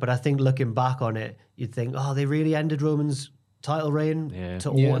 100% work. But I think looking back on it, you'd think, they really ended Roman's title reign to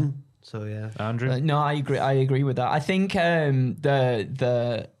Orton. So yeah. Andrew? No, I agree with that. I think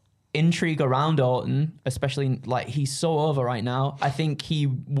the intrigue around Orton, especially like he's so over right now, I think he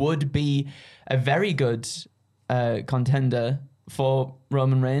would be a very good contender for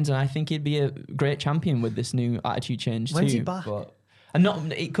Roman Reigns, and I think he'd be a great champion with this new attitude change When's too. he back? And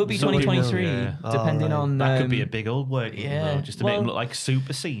it could be Some people 2023, know, depending on. That could be a big old word, just to make him well- look like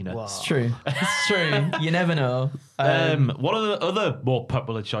Super Cena. Wow. It's true. It's true. You never know. One of the other more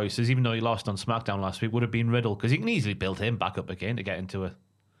popular choices, even though he lost on SmackDown last week, would have been Riddle, because you can easily build him back up again to get into a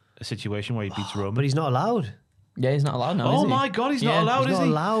situation where he beats Roman. But he's not allowed. Yeah, he's not allowed now. is Oh he? my God, he's not allowed, he's is not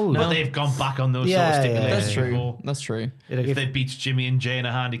he? allowed. But No. they've gone back on those Yeah, sort of yeah, stipulations That's true. before. That's true. If they beat Jimmy and Jay in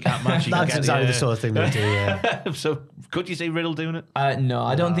a handicap match, you can That's get exactly the sort of thing they do, yeah. So could you see Riddle doing it? No,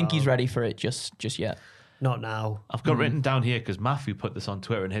 I don't think he's ready for it just yet. Not now. I've got written down here because Matthew put this on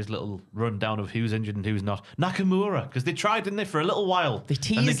Twitter in his little rundown of who's injured and who's not. Nakamura, because they tried, didn't they, for a little while? They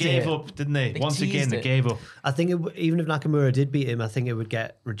and they teased gave it. up, didn't they? They Once again, teased they it. gave up. I think even if Nakamura did beat him, I think it would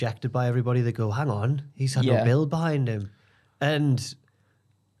get rejected by everybody. They go, hang on, he's had no Yeah. build behind him. And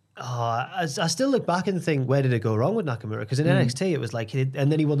I still look back and think, where did it go wrong with Nakamura? Because in NXT, it was like, and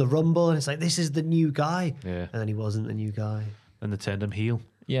then he won the Rumble, and it's like, this is the new guy. Yeah. And then he wasn't the new guy. And they turned him heel.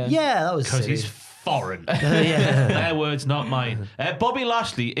 Yeah. Yeah, that was Because silly. he's foreign. yeah. Their words, not mine. Bobby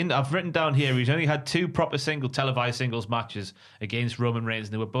Lashley, I've written down here, he's only had 2 proper televised singles matches against Roman Reigns,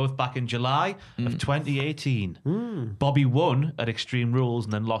 and they were both back in July of 2018. Bobby won at Extreme Rules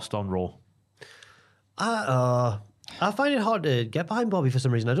and then lost on Raw. I find it hard to get behind Bobby for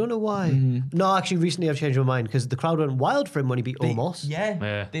some reason. I don't know why. Mm-hmm. No, actually, recently I've changed my mind because the crowd went wild for him when he beat Omos. Yeah,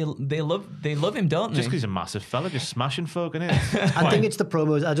 Yeah. they love him, don't Just they? because he's a massive fella, just smashing folk in it. I think it's the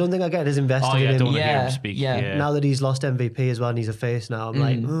promos. I don't think I get as invested Oh, yeah, I in don't him. want to hear Yeah, him speak. yeah. Yeah. Now that he's lost MVP as well and he's a face now, I'm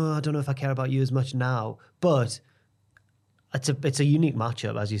like, oh, I don't know if I care about you as much now. But it's a unique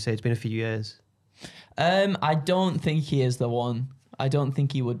matchup, as you say. It's been a few years. I don't think he is the one. I don't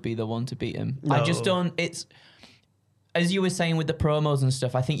think he would be the one to beat him. I just No. don't. It's as you were saying with the promos and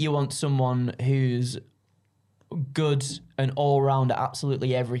stuff. I think you want someone who's good and all round at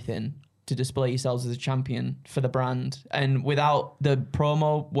absolutely everything to display yourselves as a champion for the brand. And without the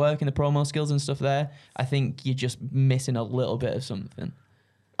promo work and the promo skills and stuff there, I think you're just missing a little bit of something.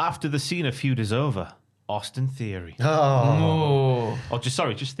 After the Cena feud is over, Austin Theory. Oh,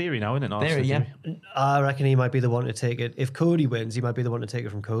 Just Theory now, isn't it? Not Theory, Austin yeah. I reckon he might be the one to take it. If Cody wins, he might be the one to take it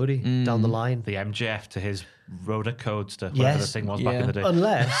from Cody down the line. The MJF to his Rotor Codester, whatever the Yes. thing was back in the day.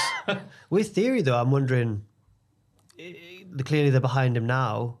 Unless, with Theory though, I'm wondering, clearly they're behind him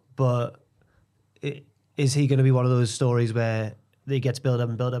now, but is he going to be one of those stories where he gets built up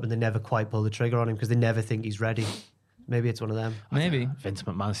and they never quite pull the trigger on him because they never think he's ready? Maybe it's one of them. maybe. Vince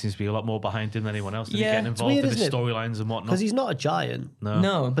McMahon seems to be a lot more behind him than anyone else. Yeah, Getting it's involved weird, in his isn't it? storylines and whatnot. Because he's not a giant.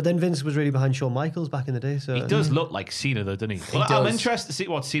 No. But then Vince was really behind Shawn Michaels back in the day. So He does look like Cena, though, doesn't he? Well, I'm does. interested to see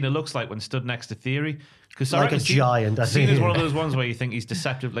what Cena looks like when stood next to Theory. Because Like a giant, I think. Cena's one of those ones where you think he's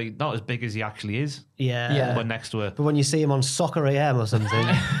deceptively not as big as he actually is. Yeah. Yeah. But next to her, But when you see him on Soccer AM or something,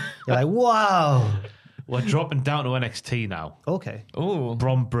 you're like, wow. we're dropping down to NXT now. Okay. Oh,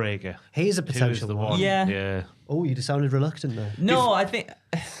 Bron Breakker. He's a Who is potential the one. one? Yeah. Yeah. Oh, you just sounded reluctant there. no, I think.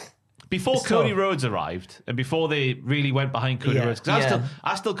 Before So- Cody Rhodes arrived, and before they really went behind Cody Yeah. Rhodes, because Yeah.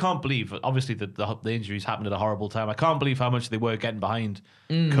 I still can't believe. Obviously, the injuries happened at a horrible time. I can't believe how much they were getting behind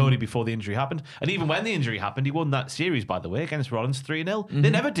Cody before the injury happened. And even when the injury happened, he won that series, by the way, against Rollins 3-0. They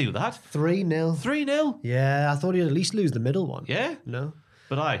never do that. 3-0. 3-0. Yeah, I thought he'd at least lose the middle one. Yeah. No?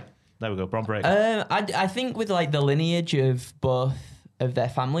 But there we go, Bron Breakker. I think with like the lineage of both of their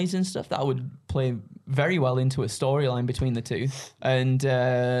families and stuff, that would play very well into a storyline between the two. And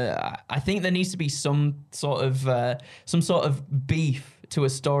I think there needs to be some sort of beef to a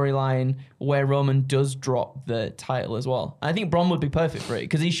storyline where Roman does drop the title as well. I think Braun would be perfect for it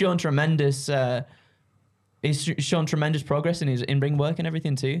because he's shown tremendous. He's shown tremendous progress in his in-ring work and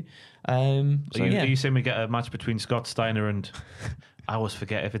everything too. Are you saying we get a match between Scott Steiner and... I always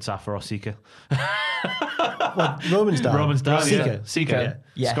forget if it's Afa or Sika. Roman's down. Roman's down. Sika. Yeah. Sika.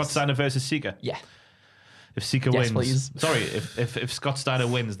 Yes. Scott Steiner versus Sika. Yeah. If Sika Yes, wins, please. sorry, if Scott Steiner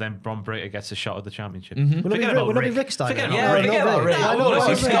wins, then Bron Breakker gets a shot at the championship. Will it be Rick Steiner? Forget Yeah, about forget Rick. about Rick. I know, What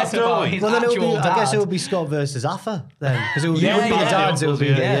but is he Scott talking about? His Well, then it would actual be, I guess dad. it would be Scott versus Afa then. Because it would Yeah, be the yeah. dads. It would be,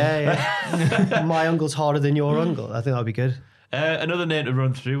 Yeah. yeah. My uncle's harder than your uncle. I think that would be good. Another name to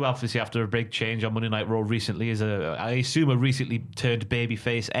run through, obviously after a big change on Monday Night Raw recently, is I assume a recently turned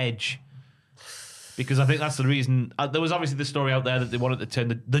babyface Edge. Because I think that's the reason. There was obviously the story out there that they wanted to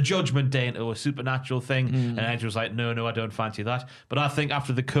turn the Judgment Day into a supernatural thing, and Edge was like, no, I don't fancy that. But I think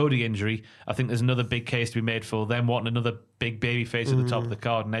after the Cody injury, I think there's another big case to be made for them wanting another big babyface at the top of the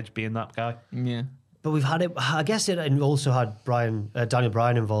card, and Edge being that guy. Yeah. But we've had it. I guess it also had Daniel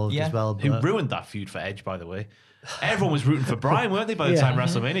Bryan involved Yeah. as well. Who but ruined that feud for Edge, by the way. Everyone was rooting for Bryan, weren't they, by the Yeah. time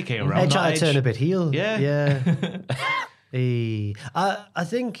WrestleMania came around? Edge Not had to turn a bit heel. Yeah. I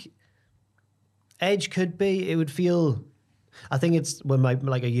think Edge could be. It would feel. I think it's when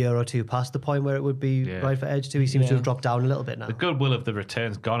like a year or two past the point where it would be Yeah. right for Edge too. He seems to have dropped down a little bit now. The goodwill of the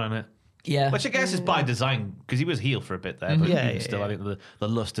return's gone on it. Yeah. Which I guess is by design, because he was heel for a bit there, but Yeah, even yeah, still, yeah. I think the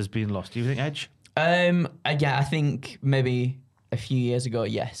lust has been lost. Do you think Edge? Yeah, I think maybe a few years ago,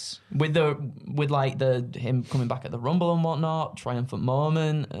 yes. With him coming back at the Rumble and whatnot, triumphant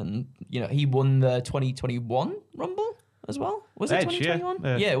moment, and he won the 2021 Rumble as well. Was it Edge, yeah.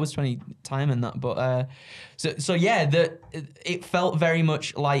 2021? Yeah. It was 20 time and that. But so yeah, it felt very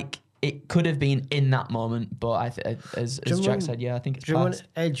much like it could have been in that moment, but as Jack said, yeah, I think it's Do you remember past.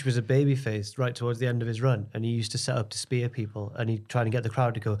 when Edge was a babyface right towards the end of his run, and he used to set up to spear people, and he'd try to get the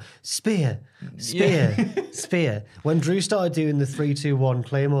crowd to go spear, spear. When Drew started doing the 3-2-1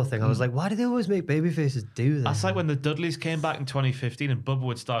 Claymore thing, I was like, why do they always make babyfaces do this? That's like when the Dudleys came back in 2015 and Bubba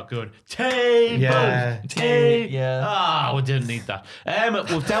would start going, table, Yeah. Ah, we didn't need that.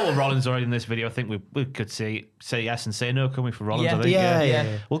 We've dealt with Rollins already in this video. I think we could say yes and say no, can we, for Rollins? Yeah. I think,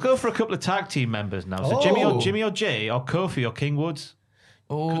 Yeah. We'll go for a couple of tag team members now. So Oh. Jimmy or Jay or Kofi or King Woods.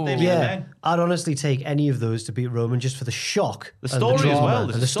 Oh, they be the Yeah, men? I'd honestly take any of those to beat Roman just for the shock. The and story as drama well.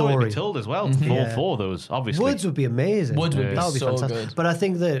 and There's a story to be told as well for those, obviously. Woods would be amazing. Woods would be That would be so fantastic. good. But I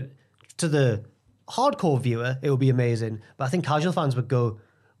think that to the hardcore viewer, it would be amazing. But I think casual fans would go,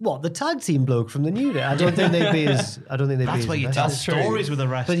 what, the tag team bloke from the New Day? I don't think they'd be as. That's where you tell stories with the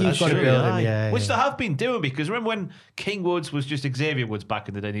rest. But you've got to build him, which they have been doing, because remember when King Woods was just Xavier Woods back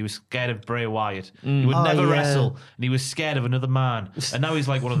in the day, and he was scared of Bray Wyatt. He would never wrestle, and he was scared of another man. And now he's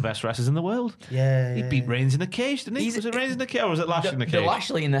like one of the best wrestlers in the world. He beat Reigns in a cage, didn't he? Was it Reigns in a cage, or was it Lashley in the cage? The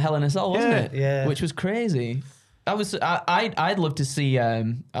Lashley in the Hell in a Cell, wasn't it? Yeah. Which was crazy. I'd love to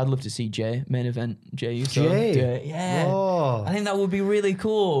see Jay main event Jay Uso. Jay? Yeah. Whoa. I think that would be really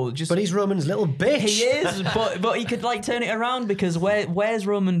cool. But he's Roman's little bitch. He is, but he could like turn it around, because where's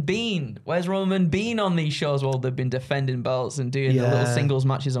Roman been? Where's Roman been on these shows? Well, they've been defending belts and doing the little singles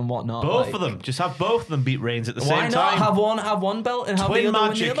matches and whatnot. Both of them. Just have both of them beat Reigns at the same time. Why not have one belt and have Twin the other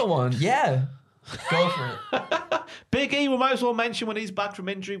magic. win the other one? Yeah. Go for it. Big E, we might as well mention when he's back from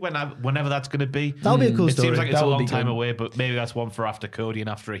injury, whenever that's going to be. That would be a cool It story. seems like it's That a would long be time good. away, but maybe that's one for after Cody and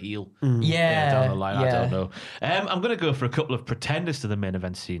after a heel. Yeah. Down the line, I don't know. I'm going to go for a couple of pretenders to the main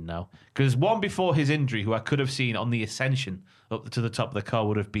event scene now, because one before his injury, who I could have seen on the ascension up to the top of the car,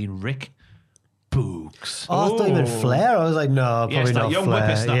 would have been Rick Boogs. Oh, I thought you meant Flair. I was like, no, probably Yes, that not young Flair.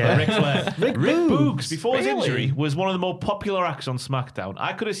 whippersnapper, Ric Flair. Rick Rick Boogs. Boogs, before his Really? injury, was one of the more popular acts on SmackDown.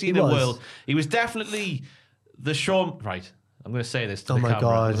 I could have seen He it was. well. He was definitely the Shawn... Right, I'm going to say this to Oh the my camera.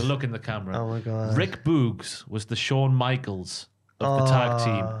 God. I'm going to look in the camera. Oh my God. Rick Boogs was the Shawn Michaels of the tag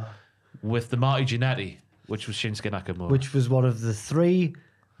team with the Marty Jannetty, which was Shinsuke Nakamura. Which was one of the three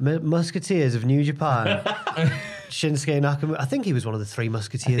musketeers of New Japan. Shinsuke Nakamura. I think he was one of the three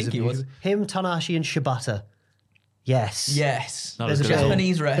musketeers of he New was. Japan. Him, Tanahashi, and Shibata. Yes. Yes. Not There's as a good as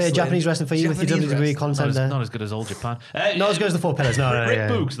Japanese bit wrestling. of Japanese wrestling for you with your Japanese WWE wrestling. content there. not as good as old Japan. Not as good as the Four Pillars. No, Rick yeah.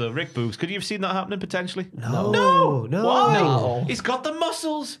 Boogs, though. Rick Boogs. Could you have seen that happening potentially? No. Why? No. He's got the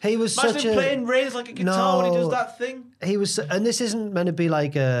muscles. He was Imagine such him a- playing Reigns like a guitar when he No. does that thing. He was, and this isn't meant to be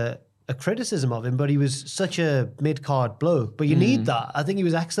like a criticism of him, but he was such a mid-card bloke. But you need that. I think he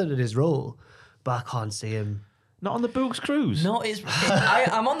was excellent at his role, but I can't see him. Not on the Boogs cruise. No,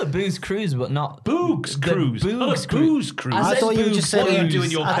 I'm on the Booze cruise, but not Boogs the cruise. Boogs Not a cruise. Booze cruise. I I said thought you were Boogs just saying. What are you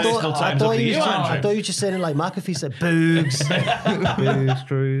doing your I personal thought, times I of thought the you year, just, Andrew? I thought you were just saying it like McAfee said. Boogs. Boogs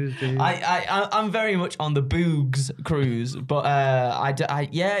cruise. Dude. I'm very much on the Boogs cruise, but I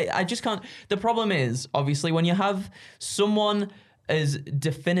just can't. The problem is, obviously, when you have someone as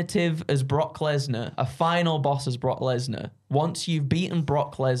definitive as Brock Lesnar, a final boss as Brock Lesnar, once you've beaten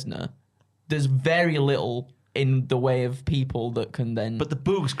Brock Lesnar, there's very little in the way of people that can then. But the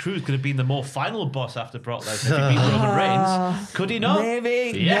Boogs cruise could have been the more final boss after Brock Lesnar. If he beat Roman Reigns, could he not?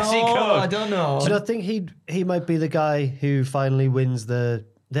 maybe. Yes, no, he could. I don't know. Do you not think he might be the guy who finally wins the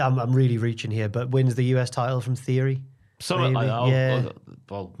I'm really reaching here, but wins the US title from Theory? Something like Maybe, that. yeah.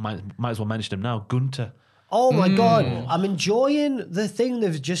 Well, might as well mention him now. Gunter. Oh my God. I'm enjoying the thing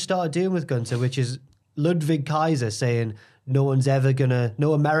they've just started doing with Gunter, which is Ludwig Kaiser saying no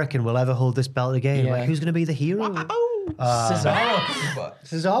American will ever hold this belt again. Yeah. Like, who's going to be the hero? Cesaro.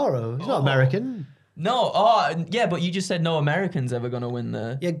 Cesaro. He's not American. No, yeah, but you just said no American's ever going to win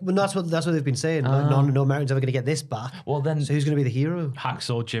the. Yeah, but that's what they've been saying. Like, no American's ever going to get this back. Well, then. So who's going to be the hero?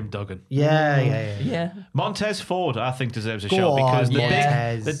 Hacksaw Jim Duggan. Yeah. Yeah. Montez Ford, I think, deserves a Go shot because on, the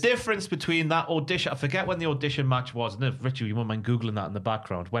Montez. difference between that audition, I forget when the audition match was, and if Richard, you won't mind Googling that in the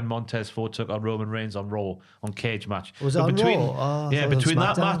background, when Montez Ford took on Roman Reigns on Raw, on Cage Match. Was it But on between, Raw? Oh, I yeah, thought it was between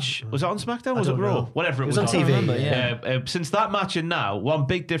that SmackDown. match, was it on SmackDown or was it don't Raw? know. Whatever it was on on. TV. remember, yeah. Since that match and now, one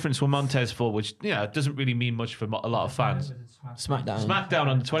big difference with Montez Ford, which it doesn't really mean much for a lot of fans. SmackDown. SmackDown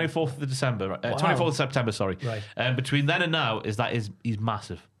on the 24th of December, 24th of September, sorry. Right. Between then and now is that he's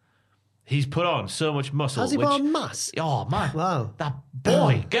massive. He's put on so much muscle. Has he which, got a mass? Oh man! Wow. That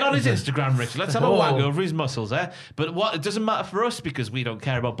boy. Get on his Instagram, Richard. Let's have a Oh. wag over his muscles, eh? But it doesn't matter for us because we don't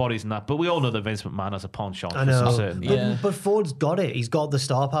care about bodies and that. But we all know that Vince McMahon has a penchant I for some know. certain. But, Yeah. but Ford's got it. He's got the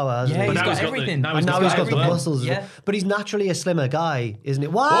star power, hasn't Yeah, he? But he's now got he's got the- everything. now And now he's got the everything. muscles. Yeah. But he's naturally a slimmer guy, isn't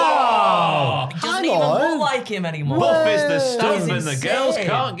it? Wow! Oh! He doesn't Hang even on. look like him anymore. Buff is the That stuff, is and the girls insane.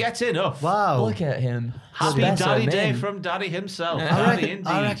 can't get enough. Wow. Look at him. Happy Better Daddy Day man. from Daddy himself. I Daddy reckon-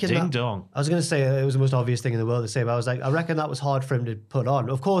 I indeed. reckon Ding that- dong. I was going to say it was the most obvious thing in the world to say, but I was like, I reckon that was hard for him to put on.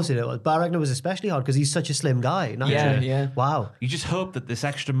 Of course it was, but I reckon it was especially hard because he's such a slim guy. naturally. Yeah. Wow. You just hope that this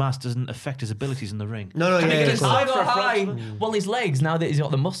extra mass doesn't affect his abilities in the ring. No, Can he yeah, get of his course. side Go for a front high. split? Well, his legs, now that he's got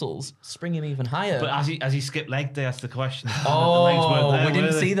the muscles, spring him even higher. But has he skipped leg day? That's the question. The legs weren't Oh, there, we didn't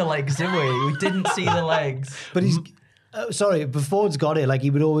were they? see the legs, did we? We didn't see the legs. But he's, sorry, but Ford's got it. Like, he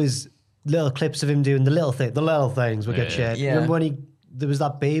would always, little clips of him doing the little things would get shared. Yeah. Remember when there was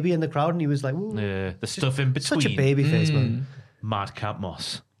that baby in the crowd and he was like, ooh, Yeah, the stuff in between. such a baby face, man. Madcap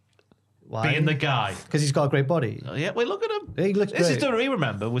Moss. Why? being the guy. Because he's got a great body. Yeah, well, look at him. He looks This is great. Dury,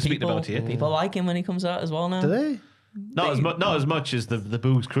 remember? We're speaking about here. People like him when he comes out as well now. Do they? Not as much as the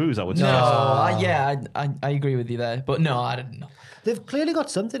Boogs Cruise, I would say. No, I agree with you there. But no, I don't know. They've clearly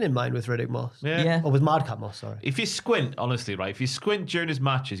got something in mind with Riddick Moss. Yeah. Or with Madcap Moss, sorry. If you squint, honestly, right, if you squint during his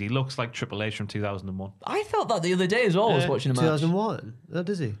matches, he looks like Triple H from 2001. I felt that the other day as well. I was watching a match. 2001? Oh,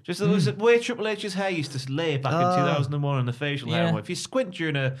 does he? Just the way Triple H's hair used to lay back in 2001 and the facial hair. Yeah. If you squint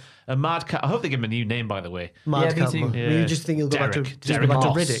during a Madcap, I hope they give him a new name, by the way. Madcap me too. Moss. Yeah. You just think he'll go back to Derek Moss.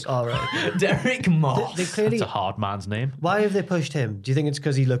 Riddick? Oh, right. Derek Moss. They clearly... That's a hard man's name. Why have they pushed him? Do you think it's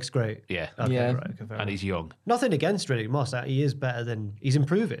because he looks great? Yeah. Okay, Yeah. right. Okay, fair And enough. he's young. Nothing against Riddick Moss. He is better than... He's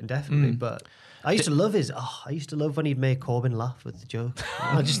improving, definitely. But I used to love I used to love when he'd make Corbin laugh with the joke.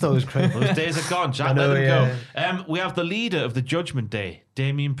 I just thought it was great. Those days are gone, Jack. I know, Let him yeah. go. We have the leader of the Judgment Day,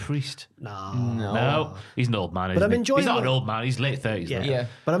 Damien Priest. No, he's an old man. But I'm he? enjoying He's not what- an old man. He's late 30s. Yeah. now. Yeah.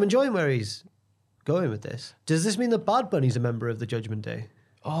 But I'm enjoying where he's going with this. Does this mean that Bad Bunny's a member of the Judgment Day?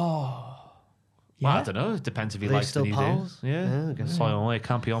 Well, I don't know. It depends if he Are they likes still the new pals? days. Yeah. Yeah, I guess Soyons et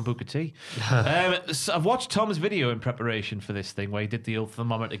Campion Booker T. So I've watched Tom's video in preparation for this thing where he did the old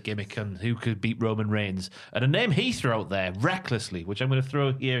thermometer gimmick and who could beat Roman Reigns. And a name he threw out there, recklessly, which I'm going to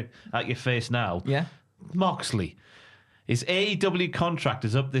throw here at your face now. Yeah. Moxley. His AEW contract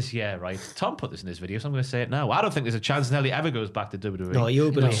is up this year, right? Tom put this in his video, so I'm going to say it now. I don't think there's a chance Nelly ever goes back to WWE. No, he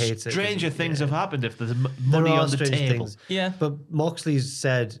openly hates it. Stranger things have happened if there's There money are on the strange table. things. Yeah. But Moxley's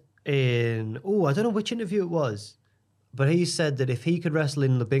said in... Oh, I don't know which interview it was. But he said that if he could wrestle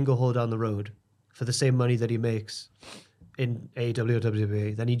in the bingo hall down the road for the same money that he makes in AEW or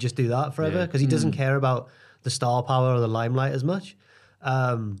WWE, then he'd just do that forever Yeah. because he doesn't care about the star power or the limelight as much.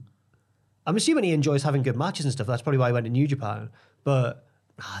 I'm assuming he enjoys having good matches and stuff. That's probably why he went to New Japan. But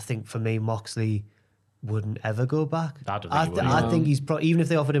I think for me, Moxley wouldn't ever go back. I don't think he would I either. think he's even if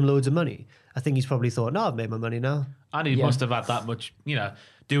they offered him loads of money, I think he's probably thought, no, I've made my money now. And he must have had that much,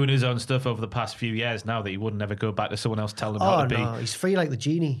 doing his own stuff over the past few years now that he wouldn't ever go back to someone else telling him how Oh to no, be. he's free like the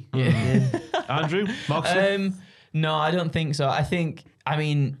genie. Yeah. Andrew, Moxley? No, I don't think so. I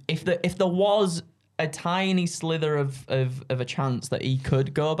mean, if there was a tiny slither of a chance that he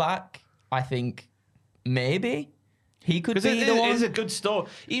could go back, I think maybe he could Because be it the one. is a good story.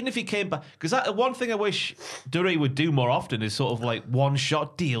 Even if he came back. Because one thing I wish Dury would do more often is sort of like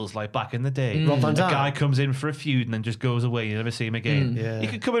one-shot deals like back in the day. Rob Van A Dam. guy comes in for a feud and then just goes away. You never see him again. Yeah. He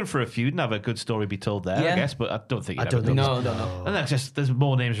could come in for a feud and have a good story be told there, I Yeah. guess. But I don't think I he'd don't ever think do so. No. And there's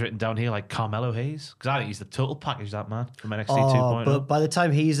more names written down here like Carmelo Hayes. Because I think he's the total package, that man, from NXT 2.0. But by the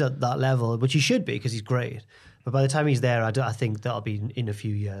time he's at that level, which he should be because he's great, but by the time he's there, I think that'll be in a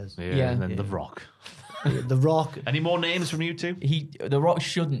few years. Yeah. And then The Rock. The Rock. Any more names from you two? The Rock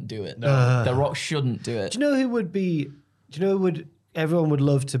shouldn't do it. The Rock shouldn't do it. Do you know who would be? Do you know who would everyone would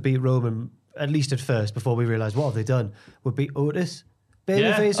love to beat Roman at least at first before we realise what have they done? Would be Otis.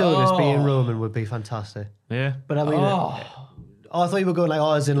 Babyface Otis being Roman would be fantastic. Yeah. But I mean, I thought you were going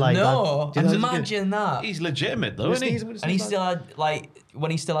like, as in like No, that. Do you know- imagine that. He's legitimate, though, isn't he? And he still had when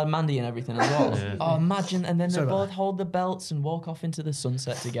he still had Mandy and everything as well. Oh, imagine! And then they Sorry about both that. hold the belts and walk off into the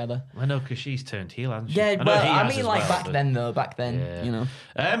sunset together. I know, because she's turned heel, hasn't she? Yeah, know well, he I has mean, as like well, back but- then though. Back then, Yeah. you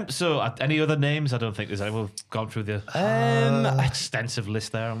know. So any other names? I don't think there's any. We've gone through the extensive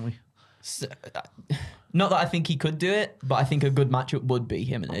list there, haven't we? Not that I think he could do it, but I think a good matchup would be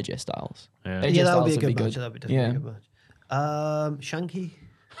him and AJ Styles. Yeah. AJ Yeah, that would Styles be a good match. That would definitely be a good match. Shanky.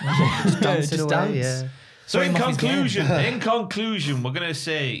 Dancing Just away, dance. yeah. So in Throwing off his conclusion, we're going to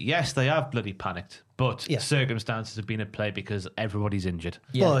say yes, they have bloody panicked, but Yeah. circumstances have been at play because everybody's injured.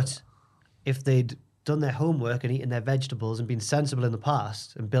 Yeah. But if they'd done their homework and eaten their vegetables and been sensible in the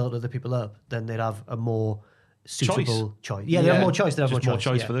past and built other people up, then they'd have a more suitable choice. Yeah, they have more choice. They have Just more more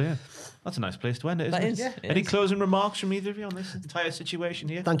choice yeah. for them. Yeah. That's a nice place to end it, isn't That it? is, yeah. it Any is. closing remarks from either of you on this entire situation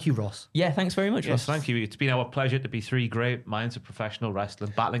here? Thank you, Ross. Yeah, thanks very much, Yes, Ross. thank you. It's been our pleasure to be three great minds of professional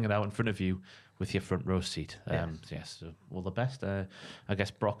wrestling, battling it out in front of you with your front row seat. Yes, so all the best. I guess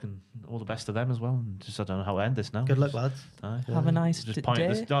Brock and all the best to them as well. And just I don't know how to end this now. Good luck, lads. Aye. Have a nice Just point at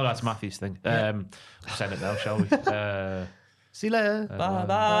day. this. No, that's Matthew's thing. We'll send it now, shall we? See you later. Bye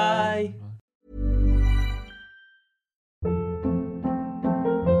bye.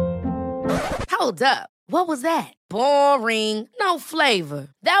 Hold up. What was that? Boring. No flavor.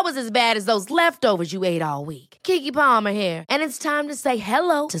 That was as bad as those leftovers you ate all week. Keke Palmer here, and it's time to say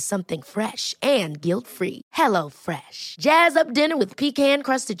hello to something fresh and guilt-free. Hello Fresh. Jazz up dinner with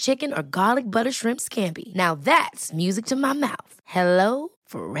pecan-crusted chicken or garlic butter shrimp scampi. Now that's music to my mouth. Hello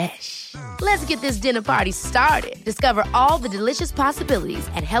Fresh. Let's get this dinner party started. Discover all the delicious possibilities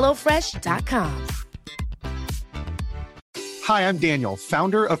at hellofresh.com. Hi, I'm Daniel,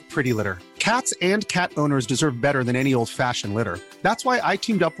 founder of Pretty Litter. Cats and cat owners deserve better than any old-fashioned litter. That's why I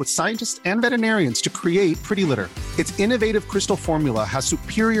teamed up with scientists and veterinarians to create Pretty Litter. Its innovative crystal formula has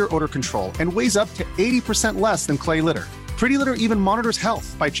superior odor control and weighs up to 80% less than clay litter. Pretty Litter even monitors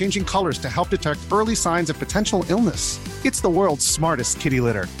health by changing colors to help detect early signs of potential illness. It's the world's smartest kitty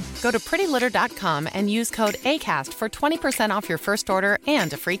litter. Go to prettylitter.com and use code ACAST for 20% off your first order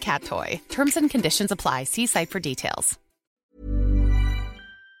and a free cat toy. Terms and conditions apply. See site for details.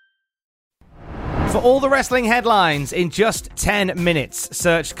 For all the wrestling headlines in just 10 minutes,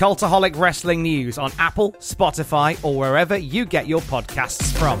 search Cultaholic Wrestling News on Apple, Spotify, or wherever you get your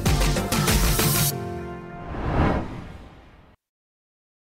podcasts from.